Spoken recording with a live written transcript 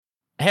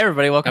Hey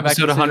everybody, welcome back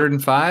Episode to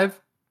 105?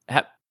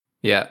 Ha-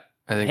 Yeah,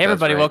 I think Hey everybody,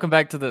 that's right. welcome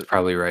back to the. That's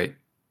probably right.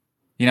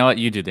 You know what?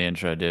 You do the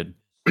intro, dude.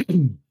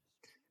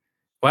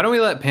 Why don't we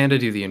let Panda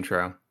do the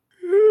intro?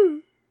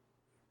 Ew.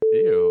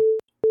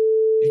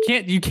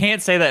 You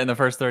can't say that in the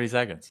first 30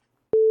 seconds.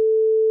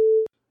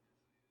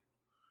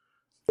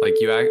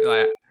 Like you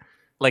act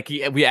Like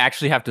we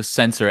actually have to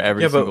censor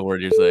every Yeah, but- single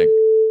word you're saying.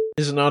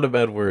 Is not a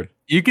bad word.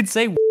 You could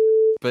say,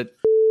 but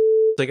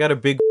I got a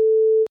big.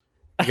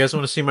 You guys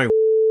want to see my?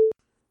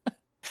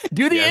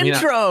 do the Yeah, I mean,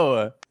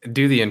 intro.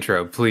 do the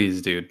intro,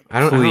 please, dude. I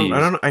don't Please.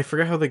 know. I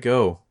forget how they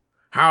go.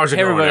 How's it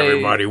Hey, going, everybody.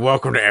 everybody?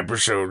 Welcome to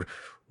episode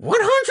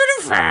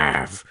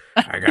 105.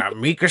 I got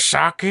Mika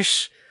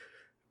Sakis,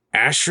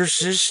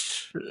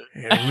 Astrocist,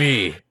 and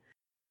me.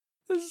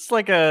 This is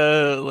like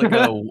a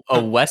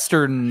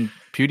Western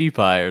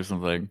PewDiePie or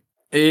something.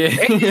 Yeah.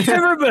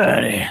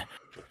 Everybody.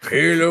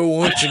 Hello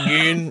once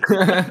again,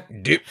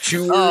 Dip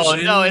Chewers. Oh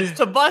no, it's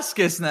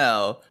Tobuscus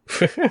now.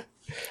 Modern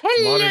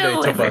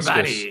day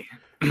Tobuscus.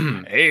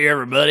 Hey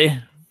everybody.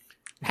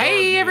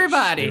 Hey,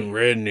 everybody. And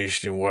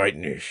redness and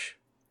whiteness.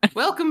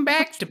 Welcome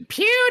back to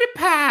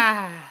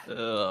PewDiePie.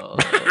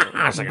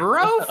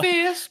 Bro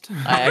fist.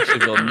 I actually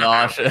feel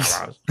nauseous.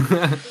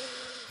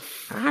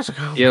 How's it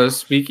going? Yo,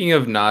 speaking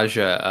of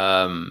nausea,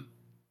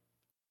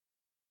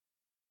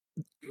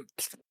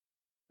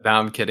 no,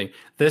 I'm kidding.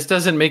 This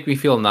doesn't make me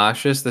feel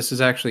nauseous. This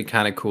is actually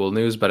kind of cool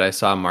news, but I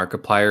saw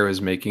Markiplier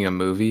was making a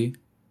movie.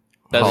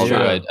 That's called,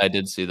 true. I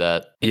did see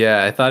that.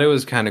 Yeah, I thought it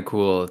was kind of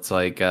cool. It's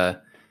like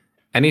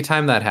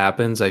anytime that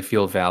happens, I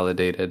feel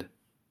validated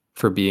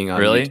for being on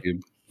Really?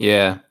 YouTube.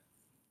 Yeah.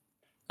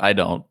 I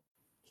don't.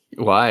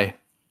 Why?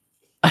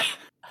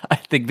 I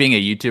think being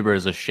a YouTuber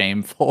is a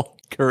shameful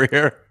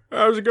career.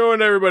 How's it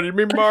going, everybody?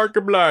 Me,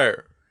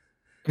 Markiplier.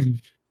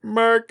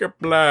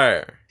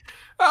 Markiplier.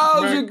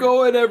 How's it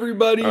going,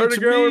 everybody? How's It's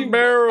it going, me.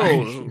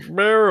 Barrels?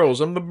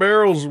 Barrels. I'm the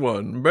Barrels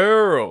one.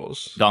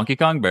 Barrels. Donkey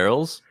Kong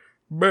Barrels?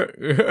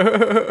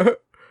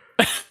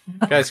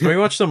 Guys, can we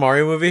watch the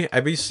Mario movie?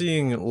 I've been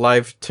seeing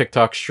live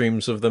TikTok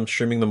streams of them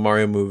streaming the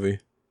Mario movie.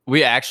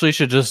 We actually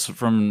should just,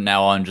 from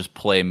now on, just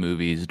play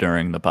movies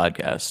during the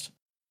podcast.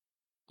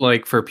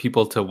 Like for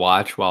people to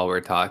watch while we're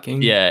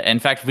talking. Yeah, in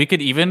fact, we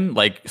could even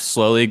like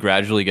slowly,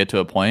 gradually get to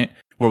a point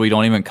where we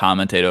don't even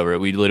commentate over it.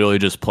 We literally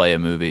just play a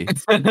movie.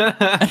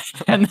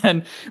 And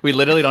then we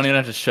literally don't even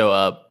have to show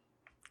up.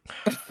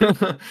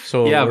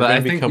 So yeah, we're but gonna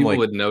I think become, people like,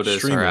 would notice our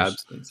streamers.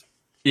 absence.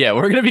 Yeah,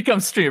 we're going to become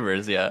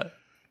streamers, yeah.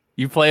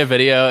 You play a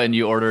video and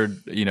you order,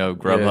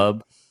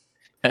 Grubhub.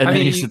 And I then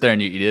you mean, sit there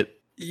and you eat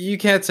it. You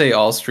can't say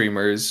all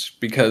streamers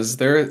because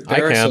there I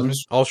are can. some.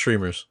 All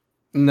streamers.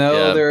 No,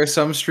 Yeah. there are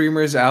some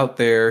streamers out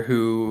there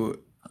who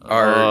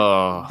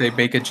are. They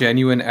make a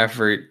genuine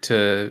effort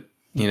to,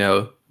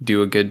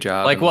 do a good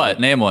job. Like and, what?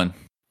 Name one.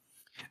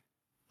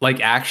 Like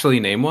actually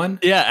name one.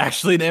 Yeah,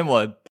 actually name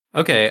one.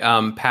 Okay.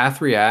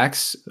 Path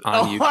Reacts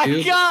on YouTube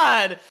my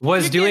God.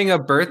 was doing a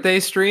birthday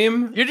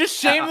stream. You're just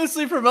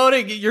shamelessly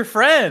promoting your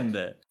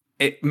friend.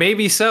 It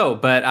maybe so,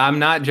 but I'm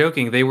not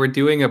joking. They were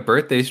doing a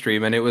birthday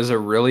stream and it was a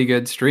really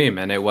good stream,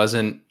 and it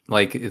wasn't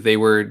like they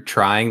were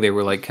trying, they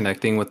were like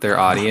connecting with their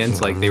audience,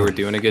 like they were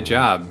doing a good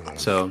job.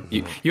 So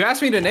you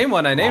asked me to name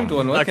one, I named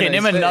one. What Okay, can I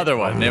name say? another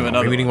one. Name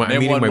another I'm eating one. my, I'm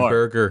Name eating one my more.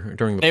 burger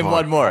during the Name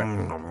pod. one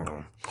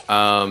more.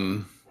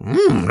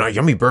 A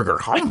yummy burger.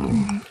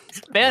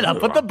 Man up,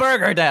 put the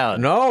burger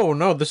down.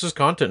 No, this is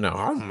content now.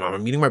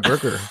 I'm eating my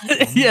burger.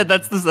 Yeah,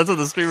 that's what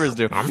the streamers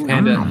do.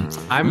 Panda,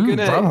 I'm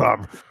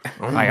gonna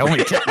I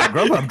only tip my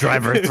Grubhub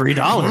driver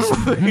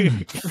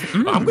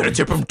 $3. I'm gonna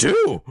tip him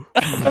too.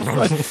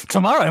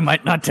 Tomorrow I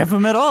might not tip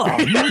him at all.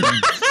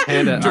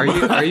 Panda,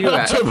 are you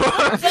at,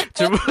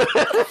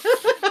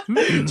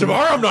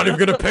 Tomorrow I'm not even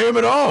gonna pay him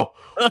at all.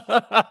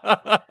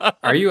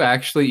 are you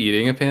actually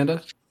eating a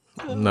panda?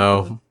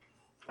 No.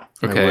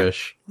 Okay. I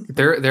wish.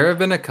 There have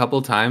been a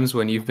couple times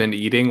when you've been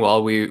eating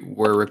while we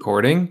were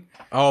recording.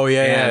 Oh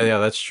yeah, And- yeah,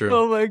 that's true.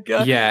 Oh my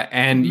God. Yeah,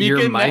 and Mika your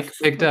ne- mic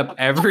picked up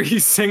every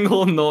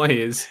single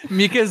noise.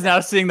 Mika is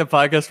now seeing the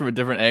podcast from a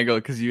different angle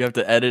because you have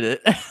to edit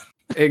it.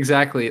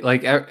 Exactly.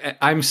 Like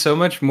I'm so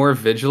much more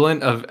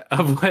vigilant of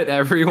what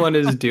everyone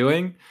is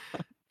doing.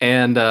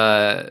 And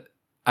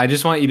I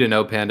just want you to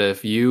know, Panda,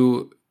 if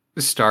you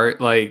start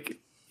like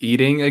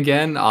eating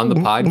again on the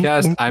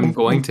podcast, I'm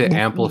going to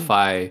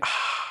amplify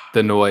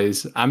the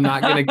noise. I'm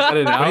not going to cut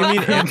it out. What do you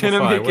mean I'm going to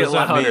amplify? make What it does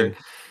that louder. mean?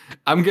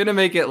 I'm going to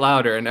make it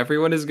louder, and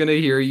everyone is going to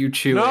hear you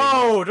chewing.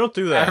 No, don't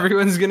do that.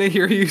 Everyone's going to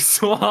hear you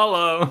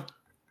swallow.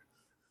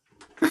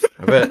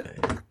 I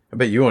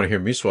bet you want to hear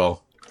me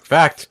swallow.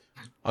 Fact,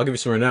 I'll give you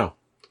some right now.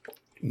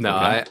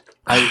 No,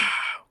 Okay.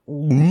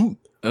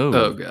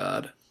 oh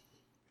God.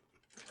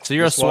 So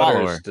you're This a water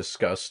swallower. is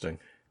disgusting.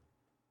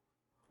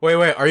 Wait,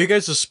 are you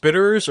guys the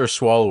spitterers or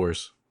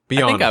swallowers?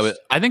 Be honest.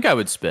 I think I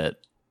would spit.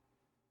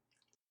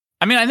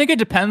 I mean, I think it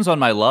depends on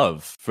my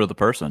love for the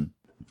person.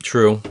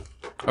 True.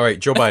 All right,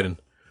 Joe Biden.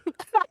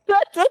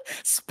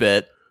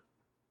 Spit.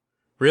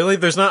 Really?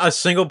 There's not a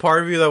single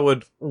part of you that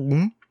would.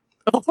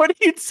 What are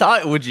you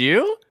talking? Would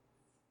you?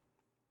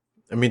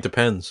 I mean,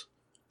 depends.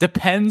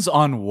 Depends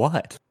on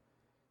what.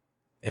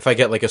 If I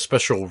get like a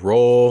special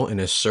role in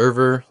his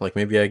server, like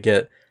maybe I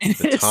get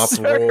the top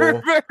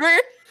role.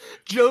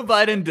 Joe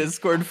Biden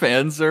Discord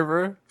fan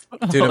server.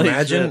 Dude, Holy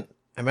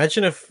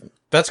imagine if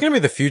that's gonna be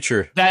the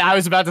future. that. I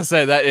was about to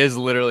say that is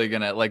literally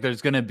gonna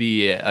there's gonna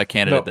be a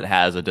candidate that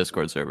has a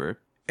Discord server.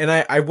 And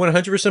I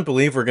 100%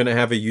 believe we're gonna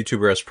have a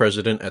YouTuber as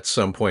president at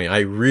some point. I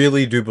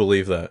really do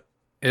believe that.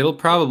 It'll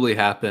probably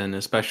happen,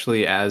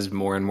 especially as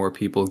more and more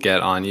people get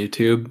on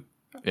YouTube.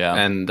 Yeah.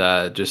 And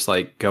just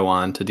like go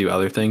on to do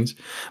other things.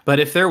 But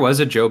if there was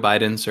a Joe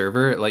Biden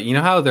server, like, you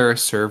know how there are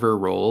server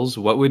roles?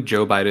 What would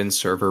Joe Biden's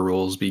server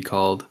roles be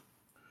called?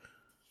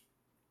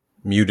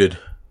 Muted.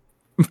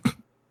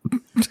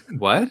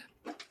 What?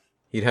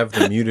 He'd have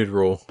the muted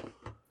role.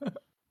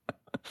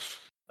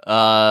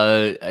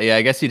 Yeah,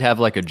 I guess he'd have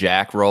like a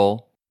Jack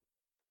role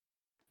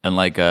and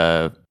like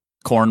a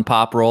corn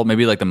pop role.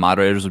 Maybe like the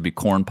moderators would be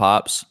corn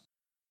pops.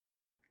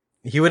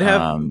 He would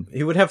have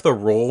the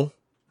role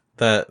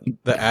that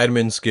the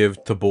admins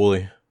give to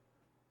bully.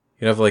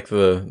 He'd have like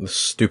the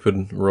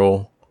stupid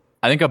role.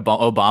 I think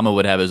Obama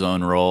would have his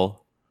own role.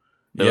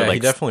 Yeah, would, he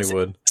definitely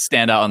would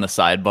stand out on the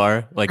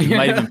sidebar. Like he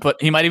might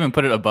even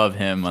put it above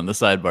him on the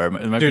sidebar.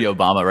 It might be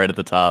Obama right at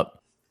the top.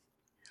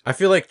 I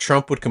feel like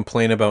Trump would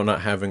complain about not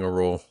having a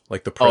role,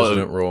 like the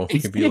president role.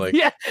 He'd be like,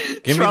 yeah,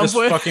 give me this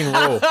fucking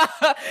role.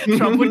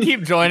 Trump would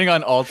keep joining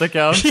on alt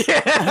accounts.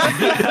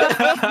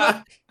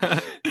 Yeah.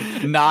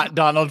 Not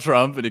Donald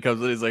Trump. And he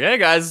comes in, he's like, hey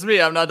guys, it's me.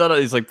 I'm not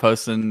Donald. He's like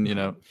posting,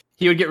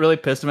 he would get really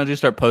pissed when you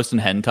start posting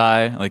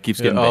hentai. Like keeps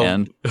getting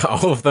banned.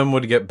 All of them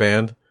would get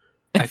banned.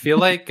 I feel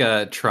like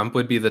Trump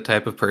would be the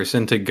type of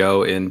person to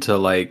go into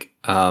like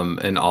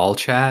an all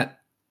chat,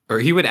 or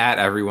he would at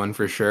everyone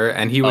for sure,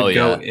 and he would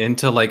go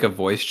into like a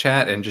voice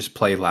chat and just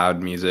play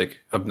loud music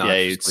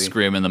obnoxiously. Yeah, he'd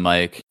scream in the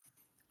mic.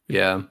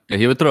 Yeah,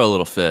 he would throw a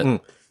little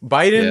fit.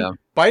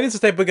 Biden's the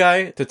type of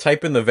guy to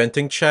type in the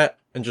venting chat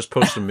and just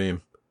post a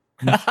meme.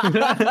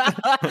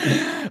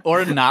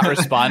 Or not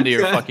respond to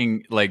your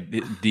fucking like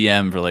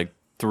DM for like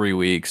 3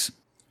 weeks.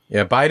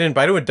 Yeah,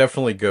 Biden would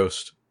definitely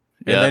ghost.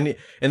 And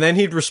then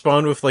he'd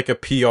respond with like a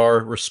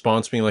PR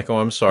response being like, "Oh,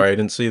 I'm sorry, I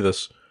didn't see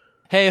this."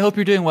 Hey, hope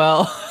you're doing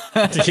well.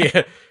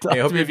 Yeah. Hey,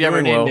 hope you're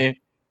doing well.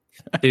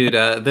 Dude,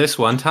 this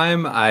one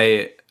time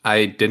I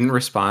didn't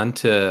respond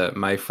to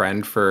my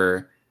friend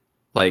for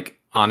like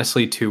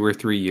honestly 2 or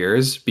 3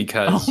 years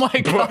because oh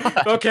my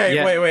god.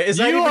 Okay, wait. Is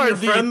that even your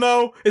friend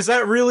though? Is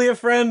that really a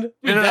friend?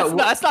 Dude,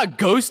 that's not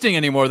ghosting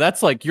anymore.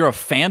 That's like you're a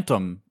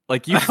phantom.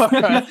 Like you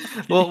are,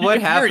 well, what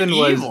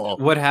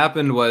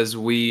happened was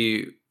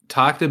we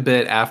talked a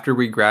bit after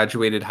we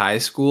graduated high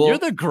school. You're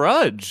the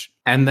Grudge.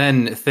 And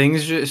then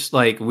things just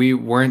like we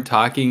weren't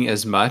talking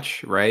as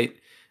much, right?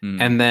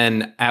 And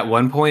then at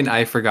one point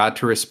I forgot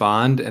to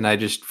respond, and I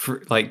just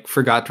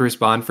forgot to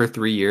respond for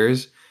 3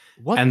 years.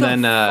 What and the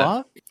then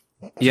fuck?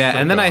 Yeah,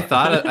 and then I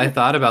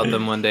thought about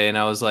them one day, and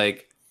I was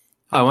like,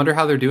 oh, I wonder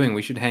how they're doing.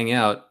 We should hang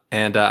out.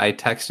 And I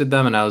texted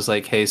them, and I was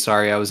like, hey,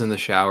 sorry, I was in the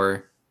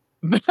shower.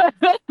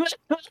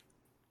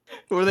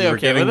 Were they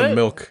okay with the it?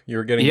 milk. You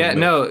were getting yeah, the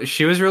milk. no,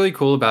 she was really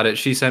cool about it.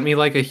 She sent me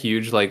like a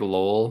huge like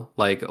lol,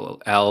 like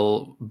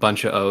L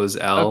bunch of O's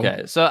L.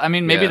 Okay, so I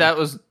mean, maybe that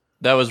was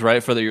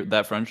right for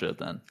that friendship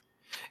then.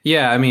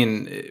 Yeah, I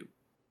mean,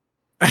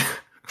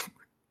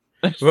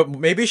 but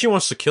maybe she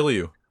wants to kill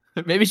you.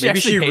 Maybe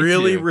she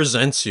really you.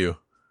 resents you.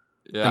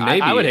 Yeah,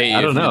 maybe. I would hate you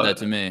I don't if you know. did that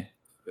to me.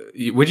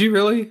 Would you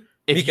really?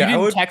 If Mika, you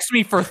didn't text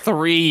me for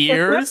 3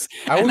 years,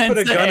 I would put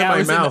a gun in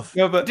my mouth.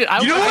 No, but Dude,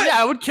 you know what?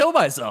 I would kill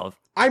myself.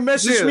 I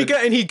messaged Mika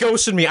and he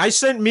ghosted me. I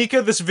sent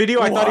Mika this video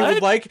I thought he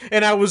would like,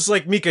 and I was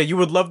like, Mika, you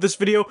would love this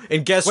video.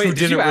 And guess who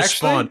didn't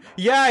respond?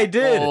 Yeah, I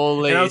did.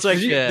 Holy and I was like,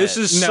 shit. this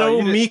is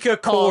so Mika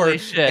core. Holy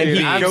shit. And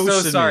he I'm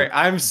ghosted so sorry. me.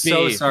 I'm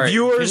so sorry.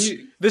 Viewers,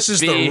 this is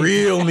the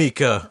real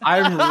Mika.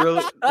 I'm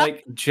really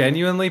like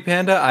genuinely,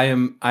 Panda. I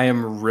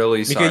am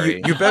really sorry.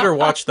 Mika, you better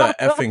watch that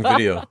effing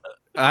video.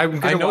 I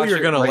know you're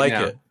gonna like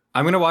it.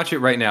 I'm gonna watch it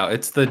right now.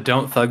 It's the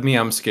 "Don't Thug Me,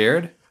 I'm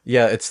Scared."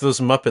 Yeah, it's those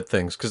Muppet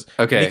things. Because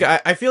okay,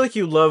 Mika, I feel like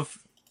you love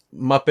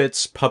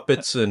Muppets,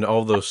 puppets, and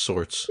all those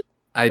sorts.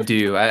 I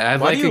do. I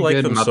Why like do you a like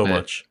good them Muppet. so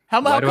much?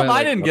 How come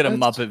I didn't get a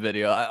Muppets? Muppet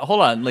video?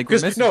 Hold on, like we're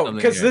missing something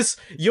here. Because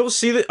you'll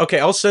see that. Okay,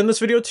 I'll send this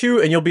video to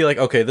you, and you'll be like,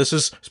 okay, this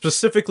is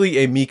specifically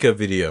a Mika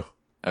video.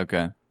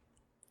 Okay.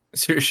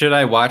 So should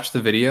I watch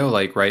the video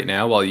like right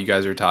now while you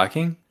guys are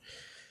talking?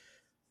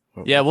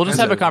 Yeah, we'll just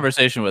have a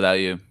conversation without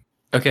you.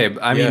 Okay,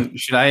 I mean,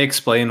 should I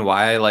explain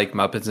why I like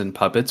Muppets and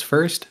puppets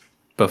first?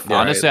 Before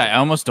honestly, I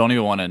almost don't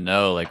even want to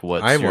know like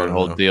what's your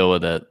whole deal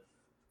with it.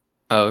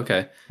 Oh,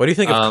 okay. What do you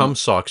think of cum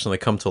socks when they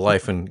come to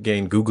life and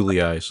gain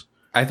googly eyes?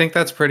 I think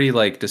that's pretty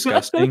like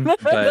disgusting.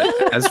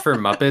 But as for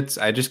Muppets,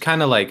 I just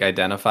kind of like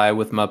identify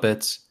with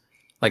Muppets.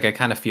 Like I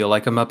kind of feel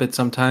like a Muppet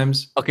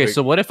sometimes. Okay,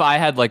 so what if I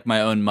had like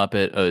my own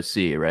Muppet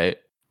OC, right?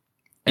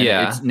 And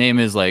its name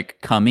is like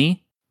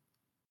Cummy.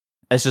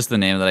 That's just the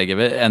name that I give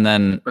it, and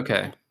then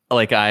okay.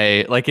 Like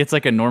it's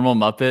like a normal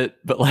Muppet,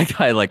 but like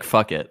I like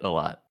fuck it a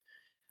lot.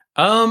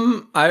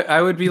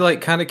 I would be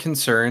like kind of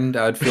concerned.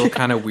 I would feel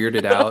kind of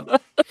weirded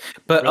out.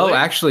 But Really?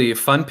 actually,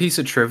 fun piece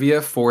of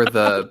trivia for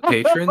the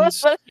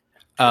patrons. What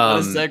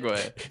a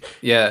segue.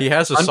 Yeah, He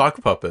has a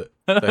sock puppet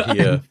that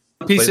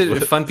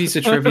he fun piece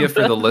of trivia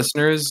for the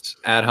listeners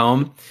at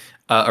home.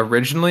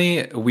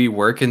 Originally, we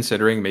were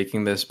considering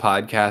making this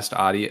podcast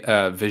audio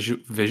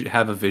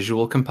have a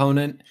visual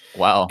component.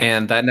 Wow.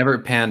 And that never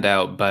panned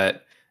out.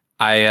 But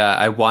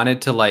I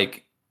wanted to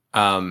like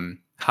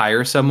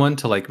hire someone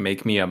to like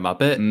make me a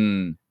Muppet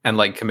and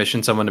like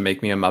commission someone to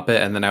make me a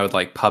Muppet, and then I would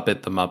like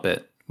puppet the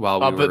Muppet while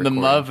we were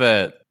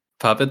recording.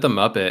 Puppet the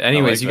Muppet.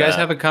 Anyways, you guys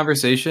have a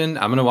conversation.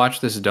 I'm gonna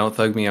watch this "Don't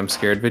Thug Me, I'm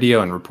Scared"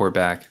 video and report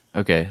back.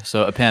 Okay,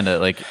 so Panda,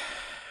 like,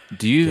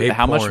 do you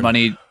much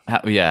money?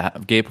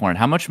 Gay porn.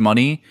 How much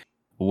money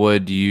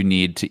would you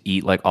need to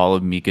eat like all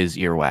of Mika's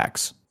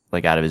earwax,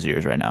 like out of his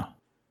ears right now?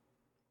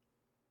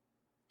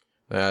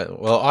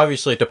 Well,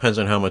 obviously it depends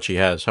on how much he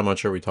has. How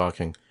much are we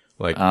talking?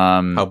 Like,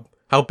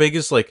 how big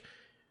is like?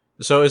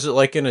 So is it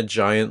like in a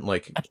giant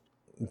like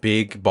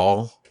big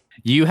ball?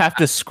 You have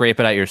to scrape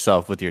it out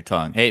yourself with your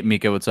tongue. Hey,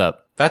 Mika, what's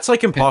up? That's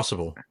like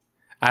impossible.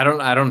 I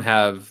don't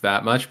have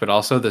that much, but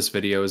also this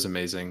video is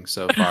amazing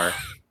so far.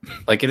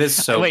 Like it is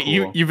so Wait,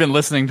 cool. You've been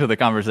listening to the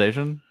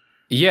conversation?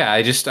 Yeah,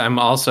 I'm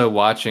also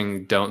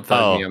watching Don't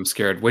Thug Me, I'm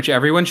Scared, which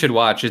everyone should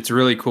watch. It's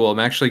really cool. I'm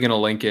actually going to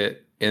link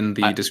it in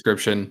the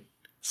description.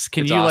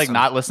 Can you like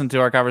not listen to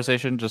our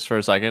conversation just for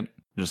a second?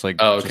 Just like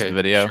just the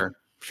video?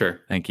 Sure.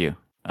 Thank you.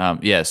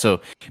 Yeah,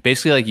 so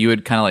basically like you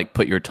would kind of like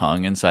put your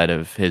tongue inside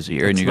of his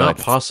ear and you go not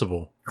like,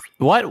 possible.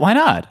 What? Why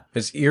not?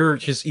 His ear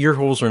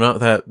holes are not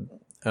that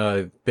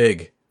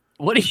big.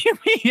 What do you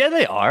mean? Yeah,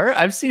 they are.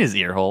 I've seen his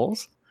ear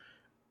holes.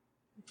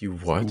 You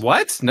what?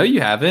 What? No,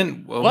 you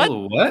haven't.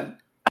 What?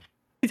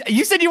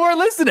 You said you weren't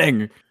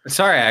listening.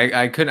 Sorry,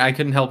 I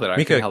couldn't help it.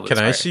 Mika, can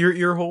I see your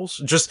ear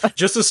holes? Just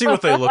to see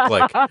what they look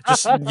like.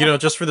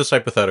 Just for this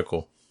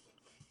hypothetical.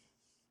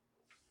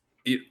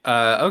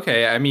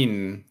 Okay. I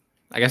mean,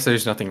 I guess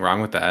there's nothing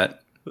wrong with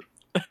that.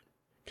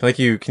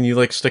 Can you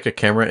like stick a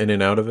camera in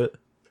and out of it?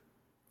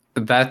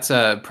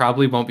 That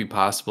probably won't be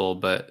possible,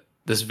 but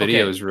this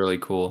video is really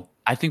cool.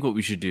 I think what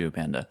we should do,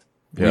 Panda,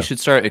 we should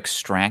start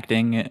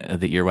extracting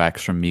the earwax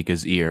from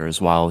Mika's ears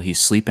while he's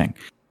sleeping,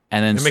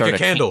 and then make a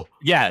candle.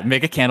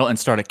 Make a candle and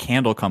start a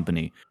candle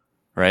company,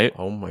 right?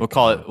 Oh my! We'll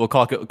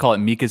call it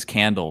Mika's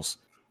Candles.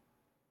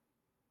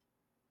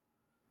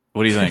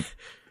 What do you think?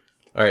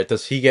 All right.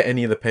 Does he get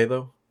any of the pay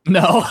though?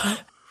 No.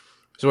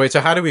 So wait.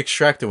 So how do we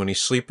extract it when he's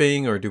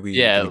sleeping, or do we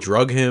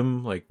drug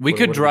him? Like we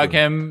could drug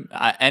him.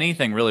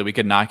 Anything really. We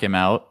could knock him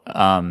out.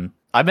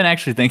 I've been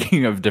actually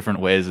thinking of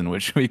different ways in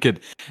which we could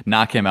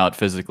knock him out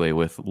physically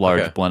with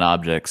large blunt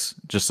objects,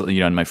 just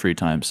in my free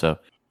time. So,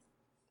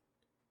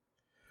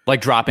 like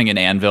dropping an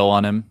anvil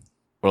on him,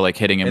 or like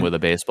hitting him with a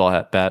baseball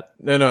bat.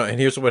 No. And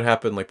here's what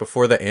happened: like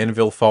before the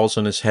anvil falls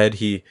on his head,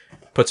 he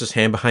puts his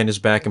hand behind his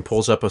back and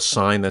pulls up a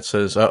sign that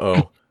says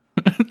 "Uh-oh."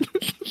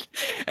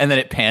 And then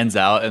it pans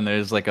out, and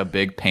there's like a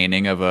big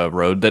painting of a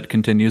road that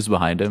continues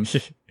behind him,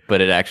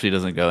 but it actually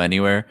doesn't go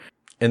anywhere.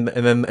 And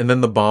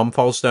then the bomb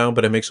falls down,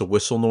 but it makes a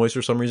whistle noise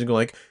for some reason, going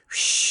like,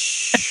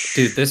 shh.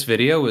 Dude, this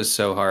video was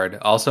so hard.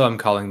 Also, I'm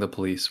calling the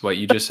police. What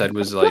you just said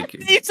was like...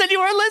 You said you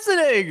were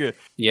listening!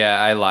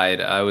 Yeah, I lied.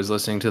 I was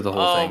listening to the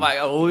whole thing. Oh my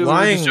god, we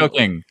were just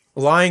joking.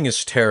 Lying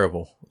is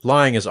terrible.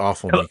 Lying is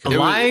awful, Mika.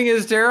 Lying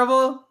is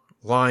terrible?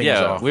 Lying is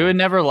awful. We would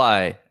never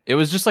lie. It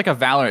was just like a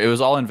Valorant. It was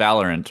all in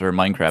Valorant or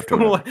Minecraft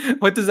or whatever.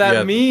 What does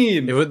that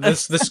mean?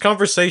 This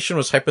conversation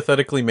was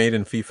hypothetically made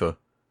in FIFA.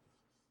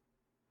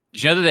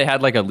 Did you know that they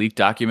had like a leaked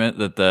document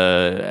that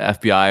the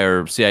FBI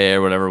or CIA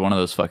or whatever, one of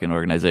those fucking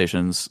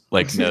organizations,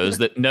 like knows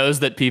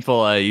that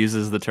people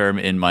uses the term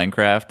in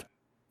Minecraft,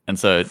 and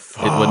so it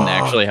wouldn't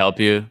actually help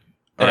you.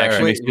 It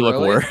actually makes you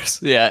look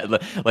worse. Yeah,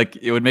 like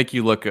it would make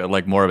you look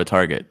like more of a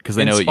target because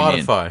they know what you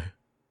mean. Spotify.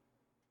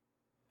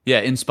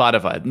 Yeah, in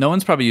Spotify. No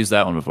one's probably used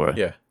that one before.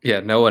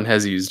 Yeah, no one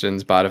has used in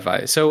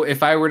Spotify. So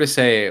if I were to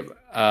say,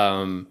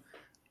 I'm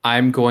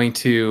going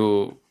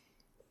to,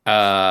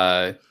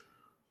 man,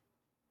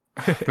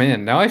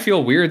 now I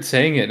feel weird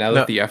saying it now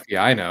that the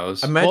FBI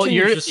knows. Well,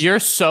 you're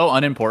so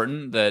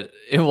unimportant that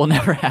it will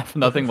never happen.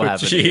 Nothing will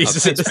happen.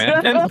 Jesus,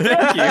 man.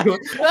 Thank you.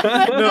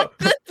 No,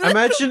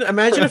 imagine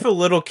if a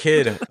little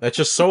kid that's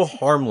just so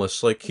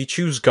harmless, like he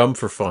chews gum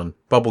for fun,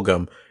 bubble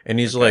gum, and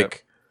he's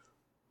like,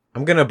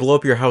 I'm gonna blow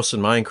up your house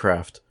in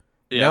Minecraft.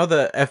 Yeah. Now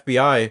the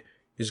FBI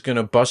is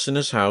gonna bust in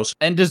his house.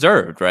 And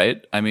deserved,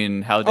 right? I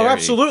mean, how dare he?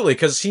 Absolutely,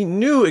 because he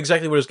knew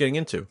exactly what he was getting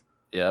into.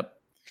 Yep.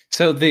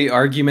 So the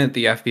argument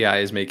the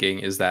FBI is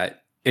making is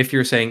that if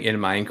you're saying in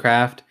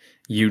Minecraft,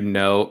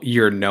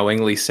 you're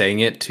knowingly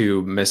saying it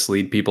to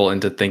mislead people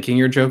into thinking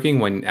you're joking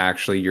when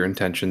actually your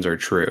intentions are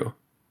true.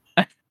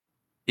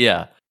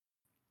 Yeah.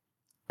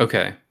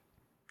 Okay.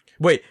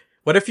 Wait.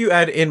 What if you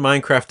add in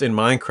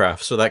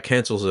Minecraft so that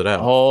cancels it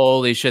out?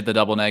 Holy shit, the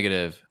double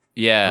negative.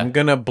 Yeah. I'm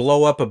gonna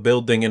blow up a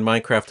building in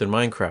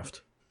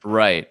Minecraft.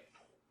 Right.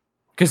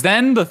 Because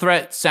then the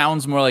threat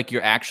sounds more like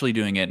you're actually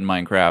doing it in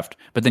Minecraft,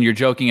 but then you're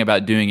joking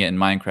about doing it in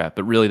Minecraft,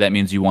 but really that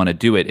means you want to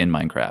do it in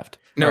Minecraft.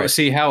 No, Right.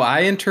 see how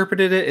I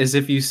interpreted it is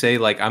if you say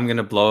like I'm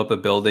gonna blow up a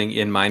building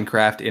in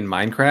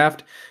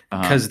Minecraft,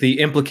 because the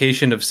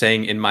implication of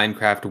saying in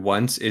Minecraft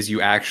once is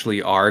you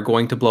actually are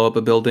going to blow up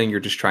a building.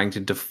 You're just trying to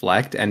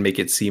deflect and make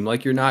it seem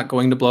like you're not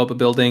going to blow up a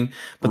building.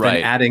 But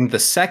then adding the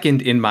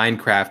second in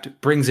Minecraft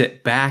brings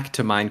it back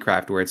to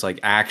Minecraft where it's like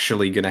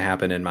actually gonna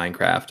happen in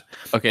Minecraft.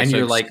 Okay, and so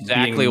you're like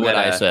exactly being what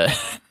I meta.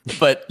 said.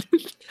 But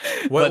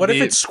What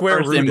if it's square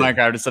first in rooted?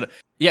 Minecraft instead of,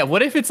 yeah,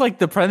 what if it's like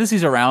the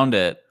parentheses around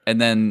it and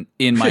then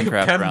in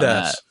Minecraft around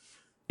that?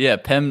 Yeah,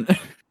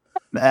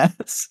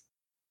 PEMDAS.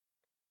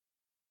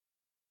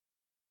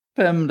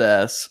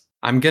 PEMDAS.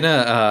 I'm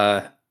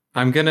gonna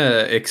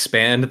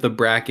expand the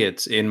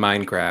brackets in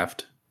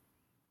Minecraft.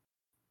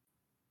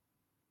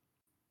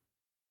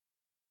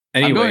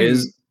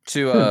 Anyways,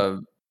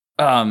 to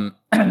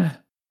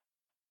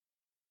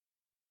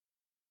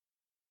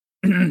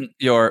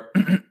your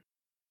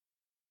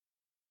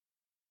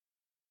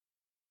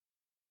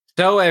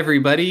so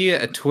everybody,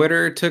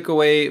 Twitter took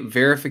away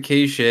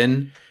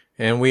verification.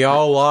 And we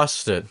all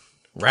lost it.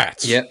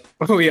 Rats. Yep.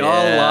 We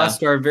all Yeah.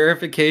 lost our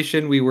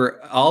verification. We were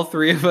all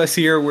three of us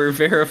here were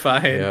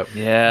verified. Yep.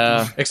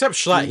 yeah. Except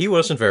Schlatt, he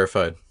wasn't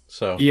verified.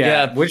 So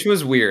Yeah, which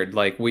was weird.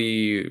 Like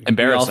we all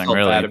Embarrassing, felt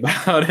really. bad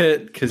about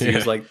it because he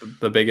was like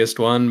the biggest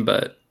one.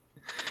 But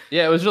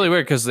Yeah, it was really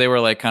weird because they were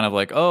like kind of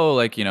like, oh,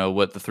 like, you know,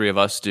 what the three of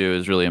us do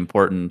is really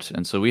important.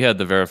 And so we had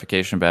the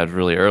verification badge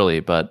really early,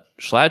 but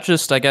Schlatt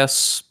just, I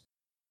guess,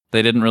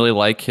 they didn't really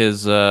like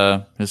his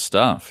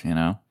stuff, you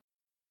know?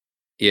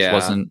 yeah,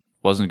 Just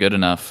wasn't good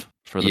enough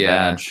for the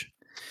badge.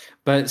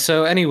 But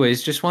so,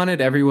 anyways, just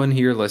wanted everyone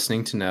here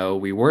listening to know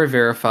we were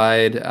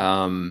verified.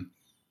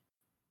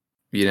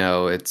 You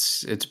know,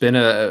 it's been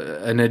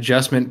an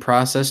adjustment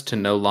process to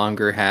no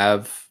longer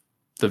have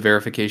the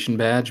verification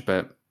badge,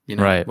 but you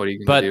know, Right. what are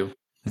you But going to do?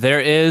 there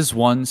is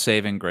one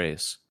saving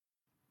grace.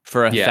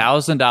 For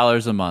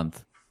 $1,000 a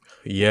month,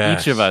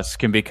 yes. each of us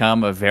can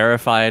become a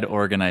verified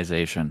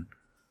organization.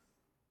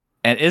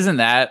 And isn't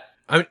that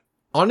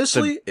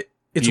Honestly,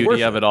 it's beauty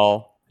worth of it. it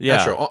all?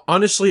 Yeah, Sure.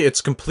 Honestly,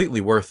 it's completely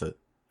worth it.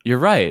 you're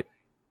right.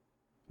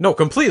 No,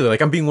 completely.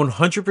 Like, I'm being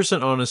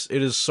 100% honest.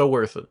 It is so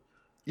worth it.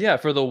 Yeah,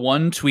 for the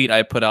one tweet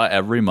I put out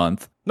every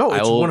month, No,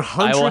 it's I will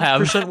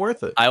 100%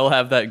 worth it. I will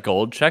have that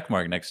gold check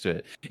mark next to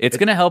it. It's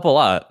going to help a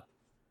lot.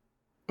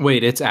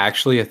 Wait, it's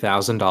actually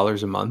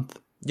 $1,000 a month.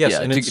 Yes,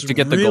 Yeah, and to- it's to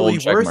get the really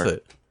gold check worth mark.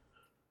 it.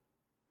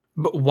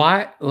 But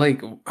why?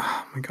 Like,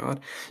 oh my god!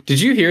 Did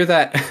you hear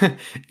that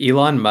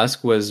Elon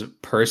Musk was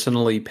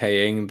personally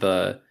paying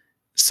the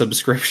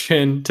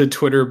subscription to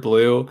Twitter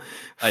Blue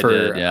I for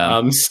did,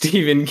 yeah.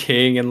 Stephen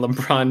King and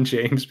LeBron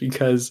James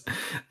because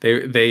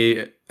they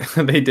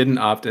they didn't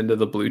opt into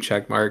the blue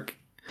check mark.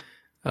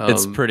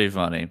 It's pretty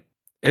funny.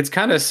 It's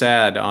kind of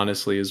sad,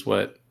 honestly, is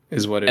what it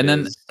is. And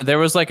then there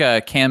was like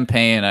a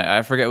campaign,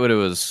 I forget what it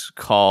was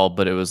called,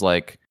 but it was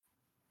like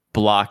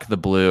block the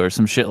blue or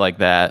some shit like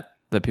that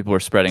people were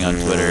spreading on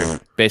Twitter,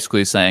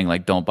 basically saying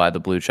like don't buy the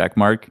blue check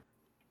mark.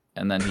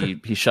 And then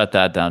he shut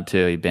that down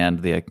too. He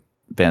banned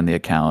the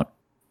account.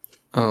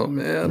 Oh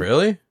man,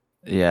 Really?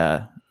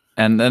 Yeah.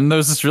 And then there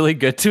was this really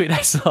good tweet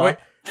I saw Wait,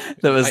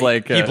 that was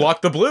like he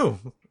blocked the blue.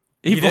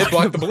 He did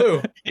block the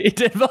blue. He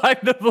did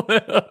block the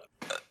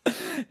blue.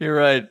 You're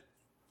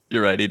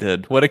right. He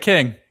did. What a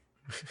king.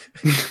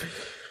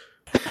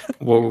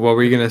 what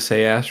were you gonna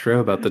say, Astro,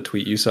 about the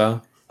tweet you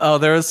saw? Oh,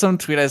 there was some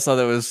tweet I saw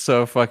that was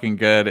so fucking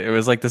good. It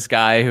was like this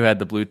guy who had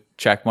the blue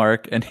check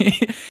mark and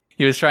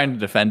he was trying to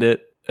defend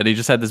it. And he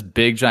just had this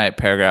big giant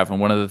paragraph. And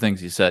one of the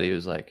things he said, he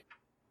was like,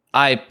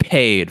 I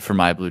paid for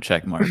my blue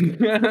check mark.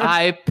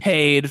 I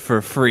paid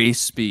for free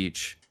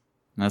speech.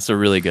 And that's a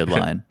really good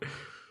line.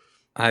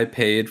 I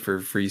paid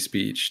for free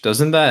speech.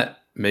 Doesn't that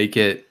make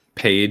it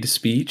paid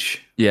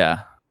speech?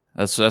 Yeah.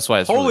 That's why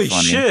it's Holy really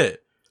funny.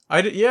 shit!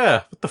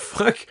 Yeah. What the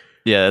fuck?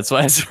 Yeah, that's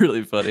why it's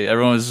really funny.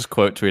 Everyone was just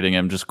quote tweeting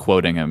him, just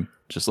quoting him.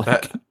 Just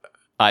like,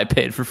 I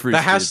paid for free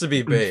That speech. has to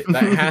be bait.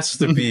 That has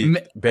to be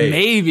bait.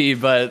 Maybe,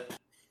 but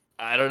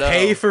I don't know.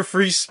 Pay for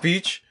free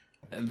speech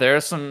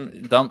There's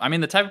some dumb. I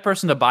mean, the type of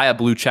person to buy a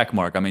blue check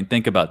mark. I mean,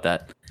 think about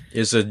that.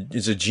 is a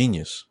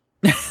genius.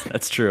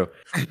 That's true.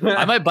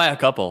 I might buy a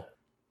couple.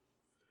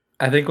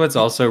 I think what's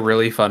also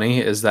really funny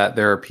is that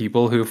there are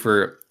people who,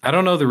 I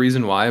don't know the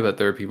reason why, but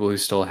there are people who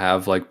still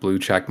have like blue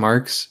check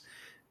marks,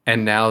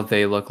 and now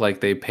they look like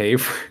they pay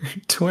for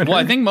Twitter. Well,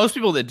 I think most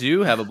people that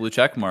do have a blue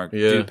check mark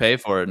do pay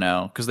for it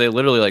now because they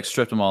literally like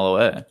stripped them all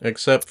away.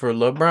 Except for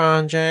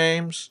LeBron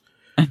James.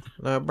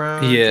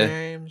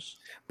 James.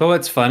 But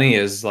what's funny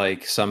is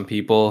like some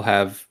people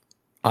have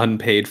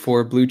unpaid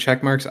for blue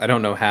check marks. I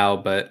don't know how,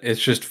 but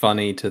it's just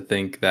funny to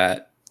think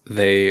that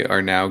they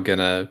are now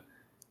gonna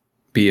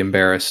be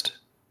embarrassed.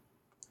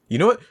 You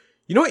know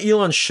what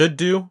Elon should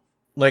do?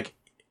 Like,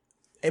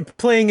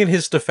 playing in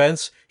his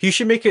defense, he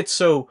should make it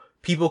so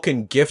people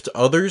can gift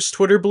others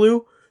Twitter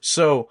Blue,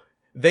 so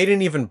they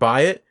didn't even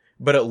buy it,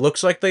 but it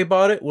looks like they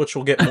bought it, which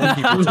will get more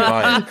people to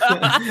buy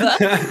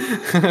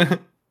it.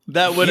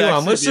 That would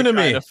Elon, listen to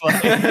me. me.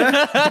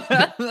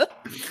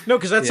 No,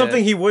 because that's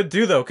something he would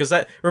do though. Because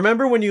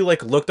remember when you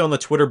like looked on the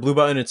Twitter Blue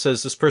button, it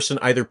says this person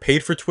either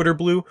paid for Twitter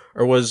Blue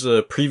or was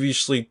a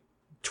previously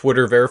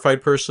Twitter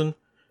verified person.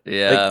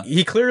 Yeah, like,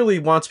 he clearly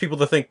wants people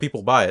to think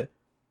people buy it.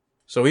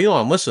 So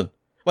Elon, listen.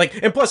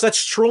 Like, and plus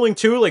that's trolling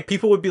too. Like,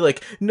 people would be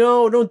like,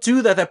 "No, don't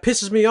do that. That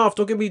pisses me off.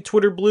 Don't give me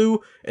Twitter Blue."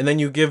 And then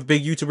you give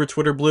big YouTuber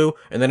Twitter Blue,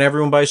 and then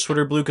everyone buys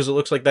Twitter Blue because it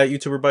looks like that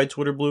YouTuber buy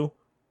Twitter Blue.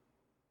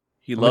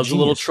 he loves a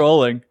little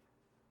trolling.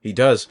 He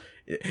does.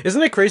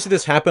 Isn't it crazy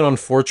this happened on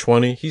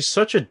 420? He's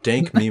such a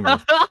dank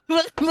memer.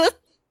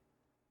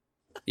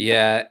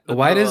 Yeah.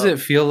 Why does it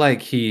feel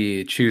like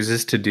he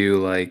chooses to do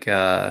like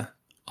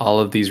all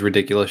of these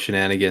ridiculous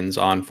shenanigans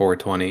on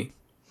 420?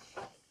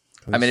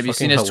 I mean, have you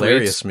seen his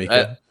hilarious, tweets?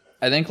 Mika.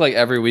 I think like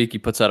every week he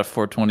puts out a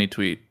 420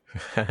 tweet.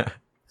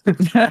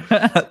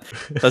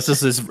 That's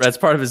just that's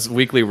part of his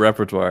weekly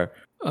repertoire.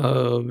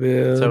 Oh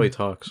man. That's how he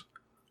talks.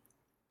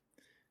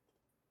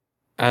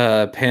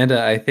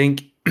 Panda, I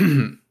think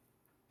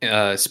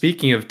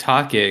speaking of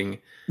talking,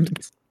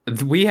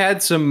 we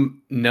had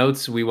some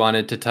notes we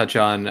wanted to touch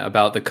on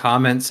about the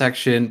comment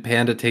section.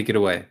 Panda, take it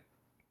away.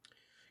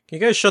 Can you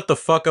guys shut the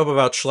fuck up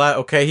about Schlatt?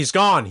 Okay, he's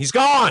gone. He's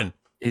gone.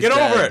 He's Get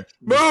dead. over it.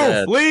 He's Move.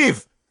 dead.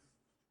 Leave.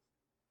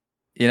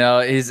 You know,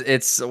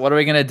 it's what are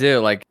we gonna do?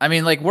 Like, I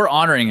mean, like we're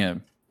honoring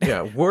him.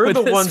 Yeah, we're With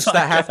the this ones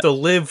that have to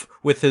live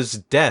with his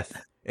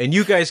death, and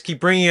you guys keep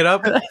bringing it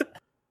up.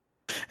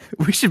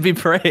 We should be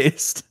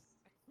praised.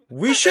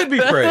 We should be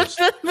praised.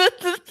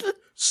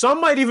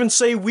 Some might even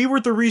say we were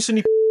the reason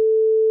he.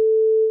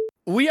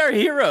 We are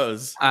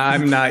heroes.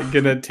 I'm not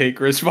gonna take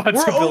We're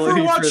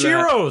responsibility for Overwatch that.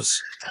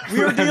 heroes.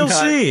 We are I'm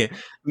DLC.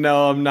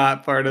 No, I'm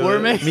not part of We're,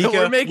 it. making Mika,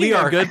 we're making we a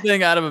are- good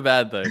thing out of a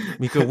bad thing.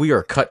 Mika, we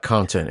are cut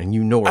content, and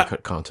you know we're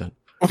cut content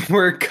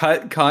We're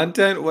cut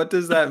content? What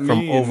does that from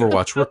mean?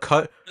 Overwatch. We're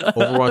cut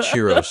Overwatch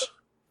heroes.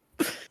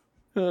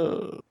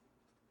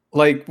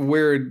 Like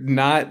we're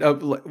not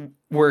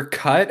we're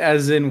cut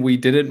as in we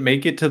didn't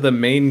make it to the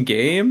main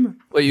game?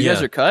 Wait, you guys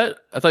Yeah. are cut?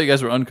 I thought you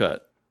guys were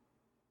uncut.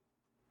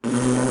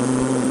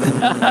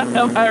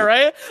 Am I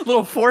right?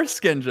 Little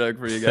foreskin joke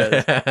for you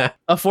guys.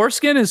 A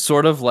foreskin is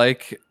sort of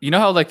like, you know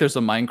how like there's a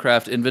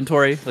Minecraft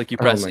inventory, like you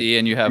press my- E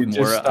and you have Dude,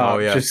 more. just stop. Oh,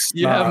 yeah. Just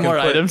You have stop. more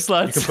You can put- item you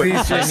slots. can put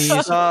Please pennies.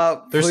 just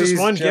stop. There's this Please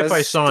one GIF just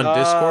I saw on stop.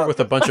 Discord with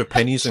a bunch of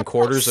pennies and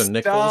quarters and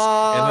nickels,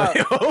 and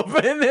they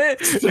open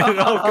it, and it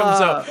all comes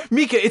out.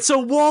 Mika, it's a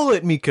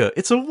wallet, Mika.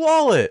 It's a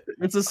wallet.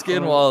 It's a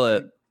skin Oh.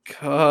 wallet.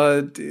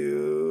 God,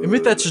 dude.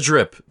 Admit that's a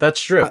drip.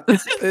 That's drip.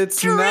 It's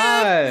Drip.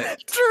 not.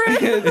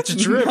 Drip. It's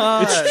drip.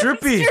 not. It's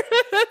drippy.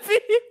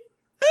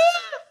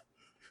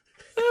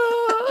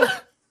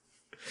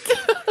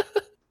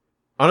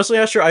 Honestly,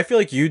 Asher, I feel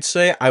like you'd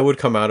say I would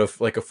come out of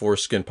like a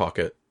foreskin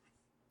pocket.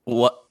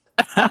 What?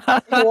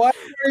 What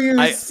are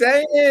you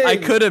saying? I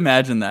could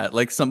imagine that.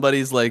 Like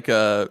somebody's like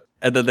and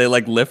then they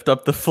like lift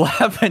up the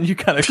flap and you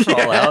kind of crawl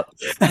Yeah. out.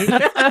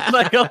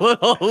 Like a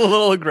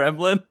little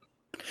gremlin.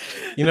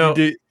 You know,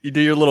 You do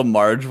your little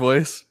Marge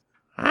voice.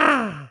 you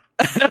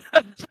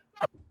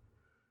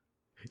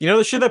know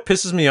the shit that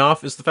pisses me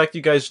off is the fact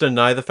you guys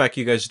deny the fact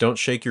you guys don't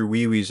shake your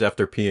wee-wees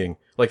after peeing.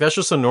 Like that's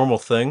just a normal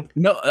thing.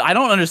 No, I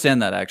don't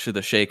understand that actually,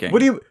 the shaking. What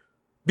do you?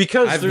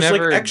 Because I've there's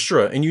never- like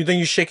extra, and then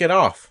you shake it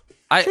off.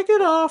 Shake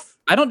it off.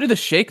 I don't do the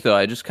shake though.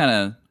 I just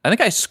I think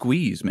I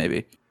squeeze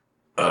maybe.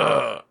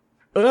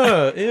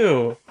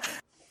 Ew.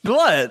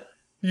 What?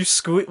 You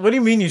squeeze? What do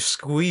you mean you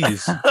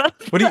squeeze?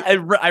 What do you?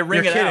 I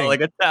wring You're it out kidding.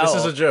 like a towel. This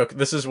is a joke.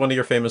 This is one of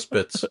your famous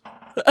bits.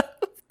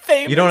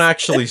 Famous. You don't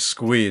actually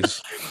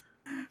squeeze.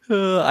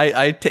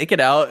 I take it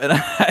out and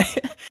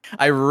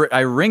I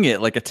wring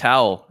it like a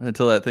towel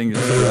until that thing is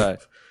dry.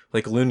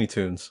 Like Looney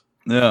Tunes.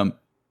 Yeah.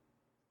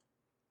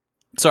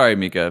 Sorry,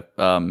 Mika.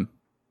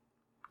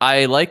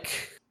 I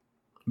like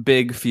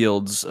big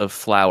fields of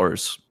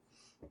flowers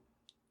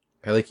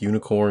I like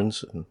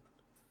unicorns and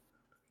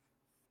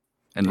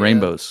and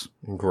rainbows.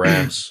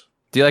 grass.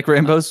 Do you like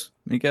rainbows,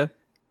 Mika?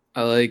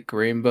 I like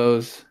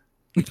rainbows.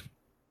 Do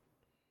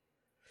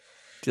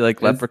you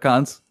like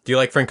leprechauns? Do you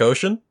like Frank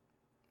Ocean?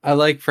 I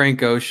like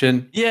Frank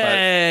Ocean.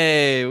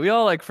 Yay! We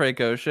all like Frank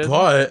Ocean.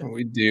 But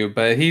We do,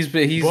 but he's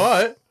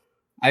but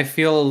I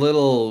feel a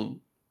little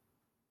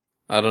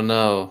I don't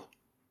know.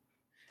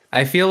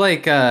 I feel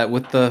like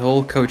with the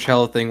whole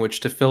Coachella thing, which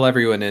to fill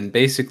everyone in,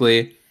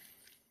 basically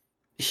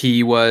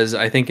he was,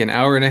 I think, an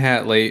hour and a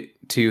half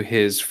late to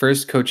his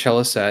first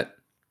Coachella set.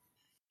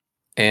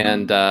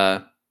 And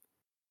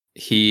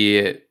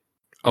he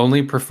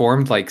only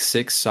performed like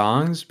 6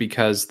 songs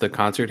because the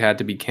concert had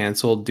to be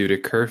canceled due to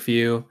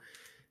curfew.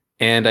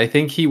 And I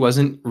think he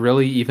wasn't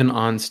really even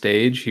on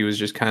stage. He was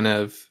just kind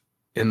of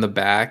in the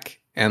back,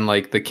 and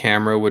like the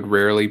camera would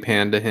rarely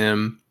pan to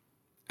him.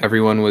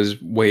 Everyone was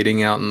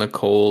waiting out in the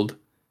cold.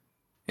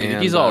 I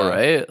think he's all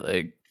right.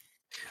 Like,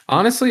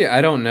 Honestly,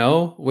 I don't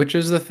know, which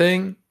is the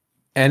thing.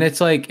 And it's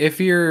like, if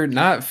you're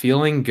not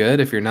feeling good,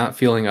 if you're not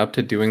feeling up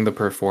to doing the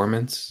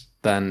performance,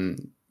 then,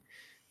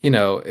 you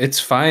know, it's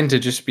fine to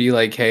just be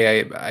like,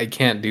 hey, I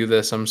can't do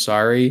this. I'm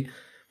sorry.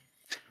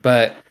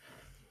 But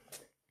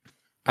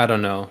I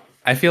don't know.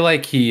 I feel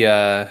like he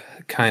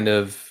kind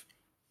of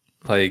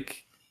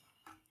like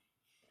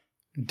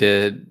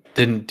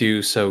didn't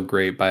do so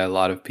great by a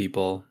lot of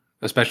people,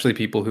 especially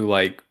people who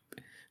like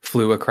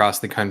flew across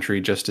the country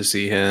just to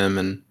see him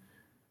and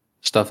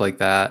stuff like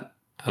that.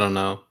 I don't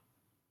know.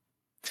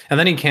 And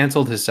then he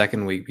canceled his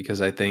second week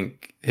because I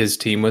think his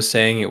team was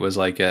saying it was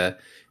like an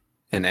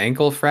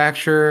ankle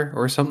fracture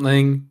or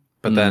something.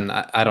 But then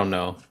I don't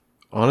know.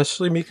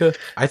 Honestly, Mika,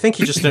 I think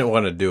he just didn't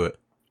want to do it.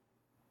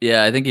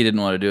 Yeah, I think he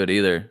didn't want to do it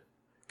either.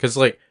 Because,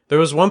 like, there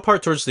was one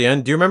part towards the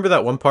end. Do you remember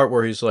that one part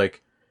where he's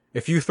like,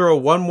 if you throw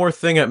one more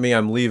thing at me,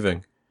 I'm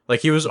leaving?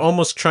 Like, he was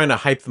almost trying to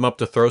hype them up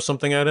to throw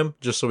something at him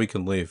just so he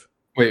can leave.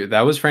 Wait,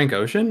 that was Frank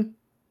Ocean?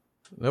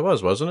 That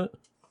was, wasn't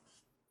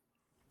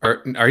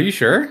it? Are you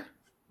sure?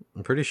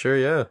 I'm pretty sure,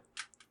 yeah.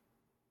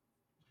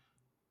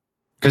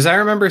 Because I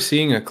remember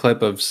seeing a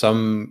clip of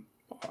some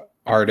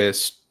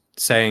artist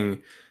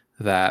saying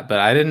that, but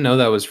I didn't know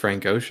that was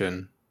Frank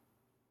Ocean.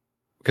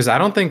 Because I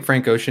don't think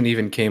Frank Ocean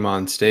even came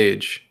on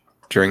stage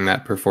during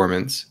that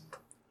performance.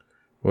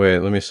 Wait,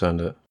 let me send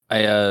it.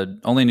 I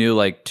only knew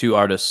like 2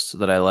 artists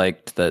that I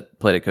liked that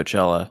played at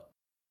Coachella,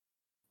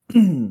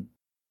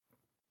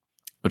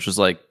 which was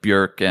like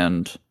Björk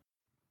and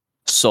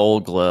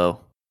Soul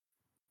Glow.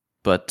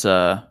 But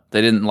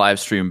they didn't live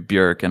stream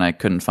Björk, and I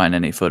couldn't find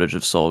any footage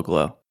of Soul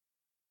Glow.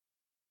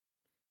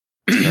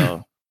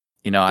 So,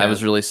 I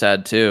was really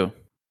sad too.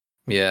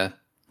 Yeah,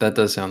 that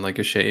does sound like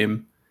a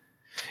shame.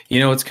 You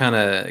know what's kind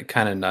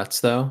of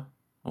nuts though?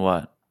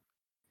 What?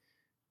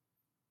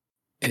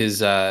 Is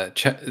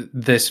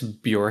this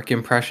Bjork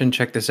impression?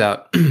 Check this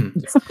out.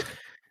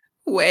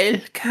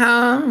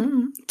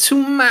 Welcome to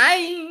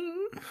my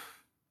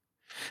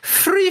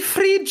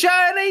free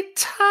journey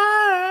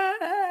time.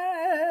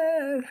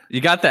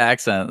 You got the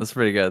accent. That's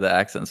pretty good. The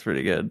accent's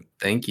pretty good.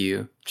 Thank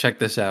you. Check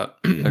this out.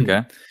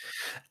 Okay.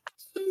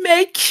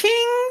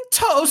 Making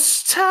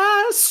toaster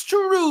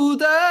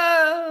strudel.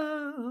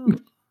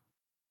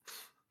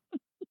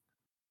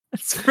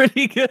 It's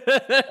pretty good.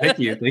 Thank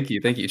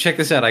you. Check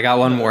this out. I got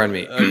one more in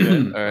me. Okay.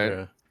 All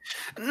right.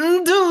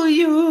 Okay. Do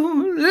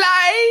you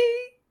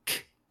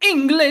like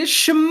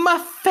English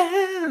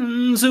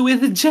muffins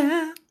with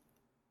jam?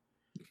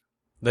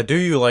 The Do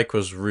You Like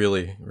was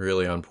really,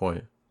 really on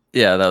point.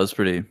 Yeah, that was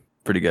pretty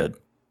good.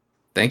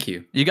 Thank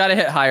you. You got to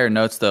hit higher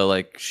notes though.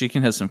 Like she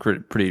can hit some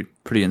pretty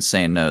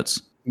insane notes.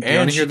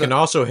 And she can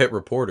also hit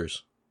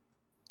reporters.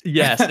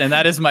 Yes, and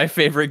that is my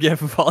favorite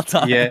GIF of all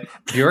time. Yeah,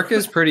 Bjork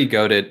is pretty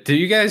goated. Do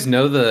you guys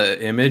know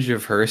the image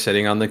of her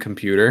sitting on the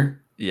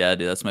computer? Yeah,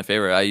 dude, that's my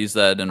favorite. I use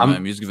that in my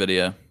music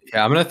video.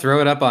 Yeah, I'm going to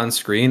throw it up on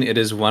screen. It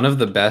is one of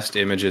the best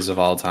images of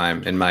all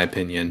time, in my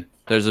opinion.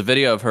 There's a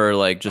video of her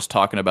like just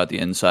talking about the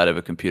inside of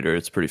a computer.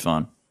 It's pretty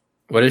fun.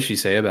 What does she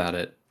say about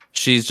it?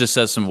 She just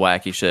says some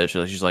wacky shit.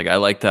 She's like, I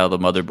liked how the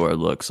motherboard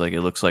looks. Like, it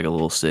looks like a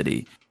little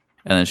city.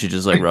 And then she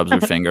just like rubs her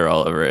finger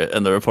all over it.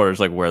 And the reporter's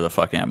like, where the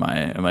fuck am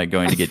I? Am I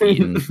going to get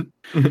eaten?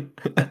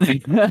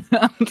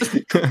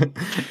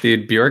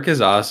 Dude, Bjork is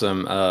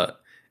awesome.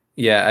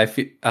 Yeah, I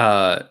feel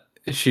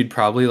she'd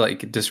probably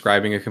like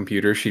describing a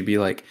computer. She'd be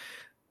like,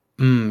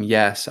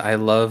 yes, I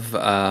love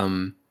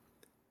the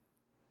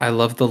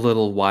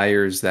little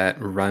wires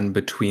that run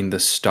between the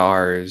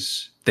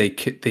stars. They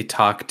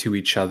talk to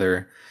each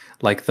other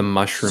like the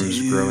mushrooms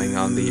growing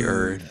on the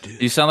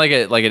earth. You sound like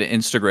an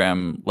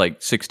Instagram like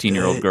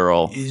 16-year-old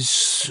girl. Is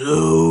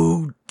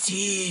so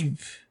deep.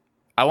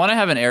 I want to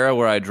have an era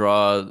where I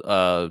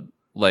draw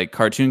like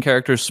cartoon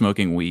characters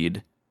smoking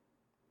weed.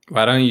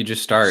 Why don't you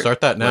just start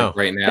that now? Like,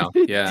 right now.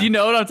 Yeah. Do you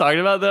know what I'm talking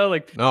about though?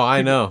 Like, no,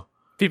 I know.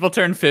 People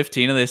turn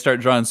 15 and they start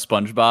drawing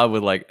SpongeBob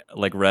with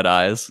like red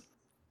eyes.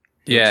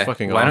 Yeah.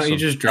 Fucking Why awesome. don't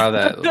you just draw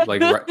that?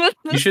 Like,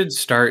 you should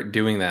start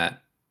doing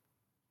that.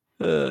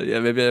 Yeah,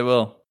 maybe I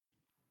will.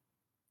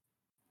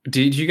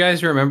 Did you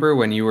guys remember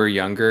when you were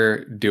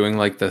younger doing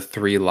like the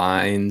 3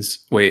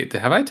 lines? Wait,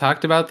 have I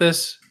talked about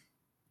this?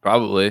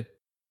 Probably.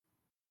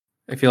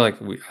 I feel like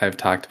I've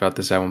talked about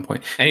this at one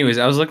point. Anyways,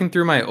 I was looking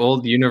through my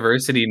old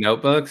university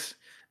notebooks,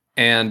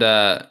 and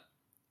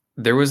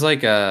there was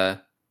like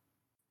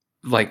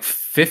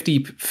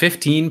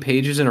 15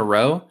 pages in a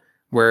row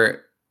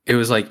where it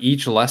was like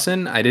each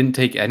lesson I didn't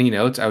take any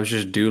notes. I was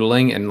just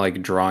doodling and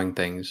like drawing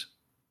things.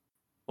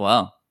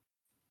 Wow.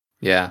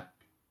 Yeah.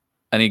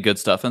 Any good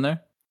stuff in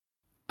there?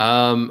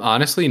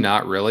 Honestly,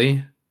 not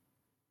really.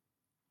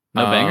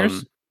 No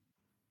bangers?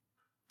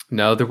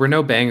 No, there were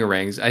no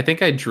bangerangs. I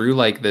think I drew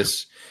like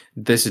this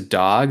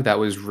dog that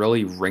was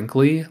really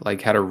wrinkly,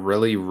 like had a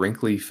really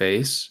wrinkly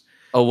face.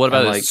 Oh, what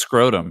about like his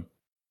scrotum?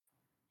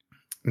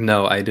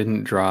 No, I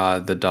didn't draw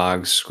the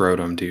dog's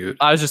scrotum, dude.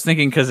 I was just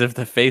thinking because if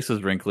the face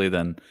was wrinkly,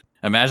 then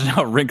imagine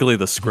how wrinkly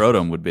the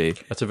scrotum would be.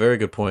 That's a very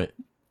good point.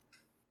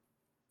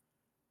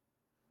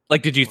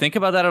 Like, did you think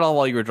about that at all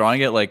while you were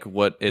drawing it? Like,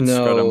 what its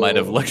scrotum might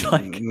have looked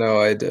like? No,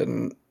 I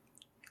didn't.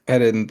 I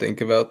didn't think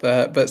about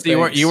that. But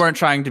so you weren't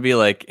trying to be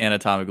like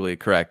anatomically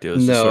correct. It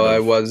was just I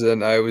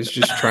wasn't. I was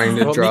just trying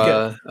to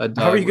draw a dog.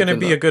 How are you going to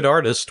be a good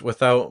artist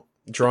without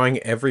drawing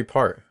every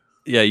part?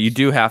 Yeah, you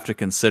do have to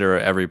consider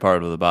every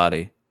part of the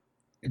body.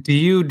 Do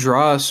you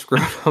draw a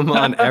scrotum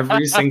on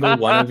every single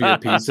one of your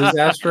pieces,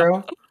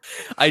 Astro?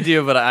 I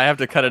do, but I have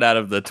to cut it out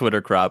of the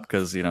Twitter crop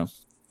because don't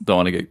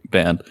want to get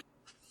banned.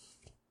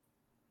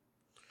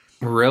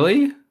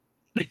 Really?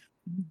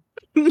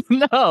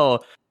 No.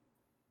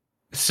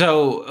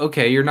 So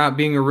okay, you're not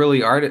being a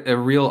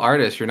real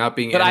artist. You're not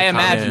being. But I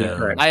imagine it.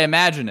 correct. I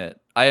imagine it.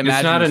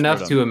 It's not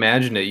enough to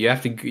imagine it. You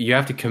have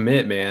to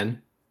commit,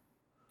 man.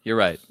 You're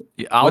right.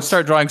 I'll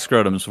start drawing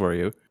scrotums for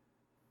you.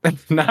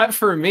 Not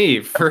for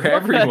me, for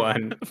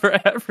everyone. For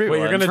everyone. Wait,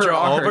 you're gonna draw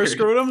all of our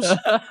scrotums?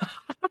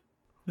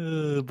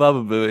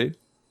 Baba Booey.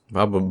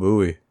 Baba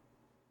Booey.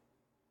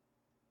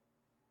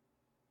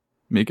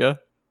 Mika?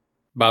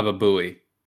 Baba Booey.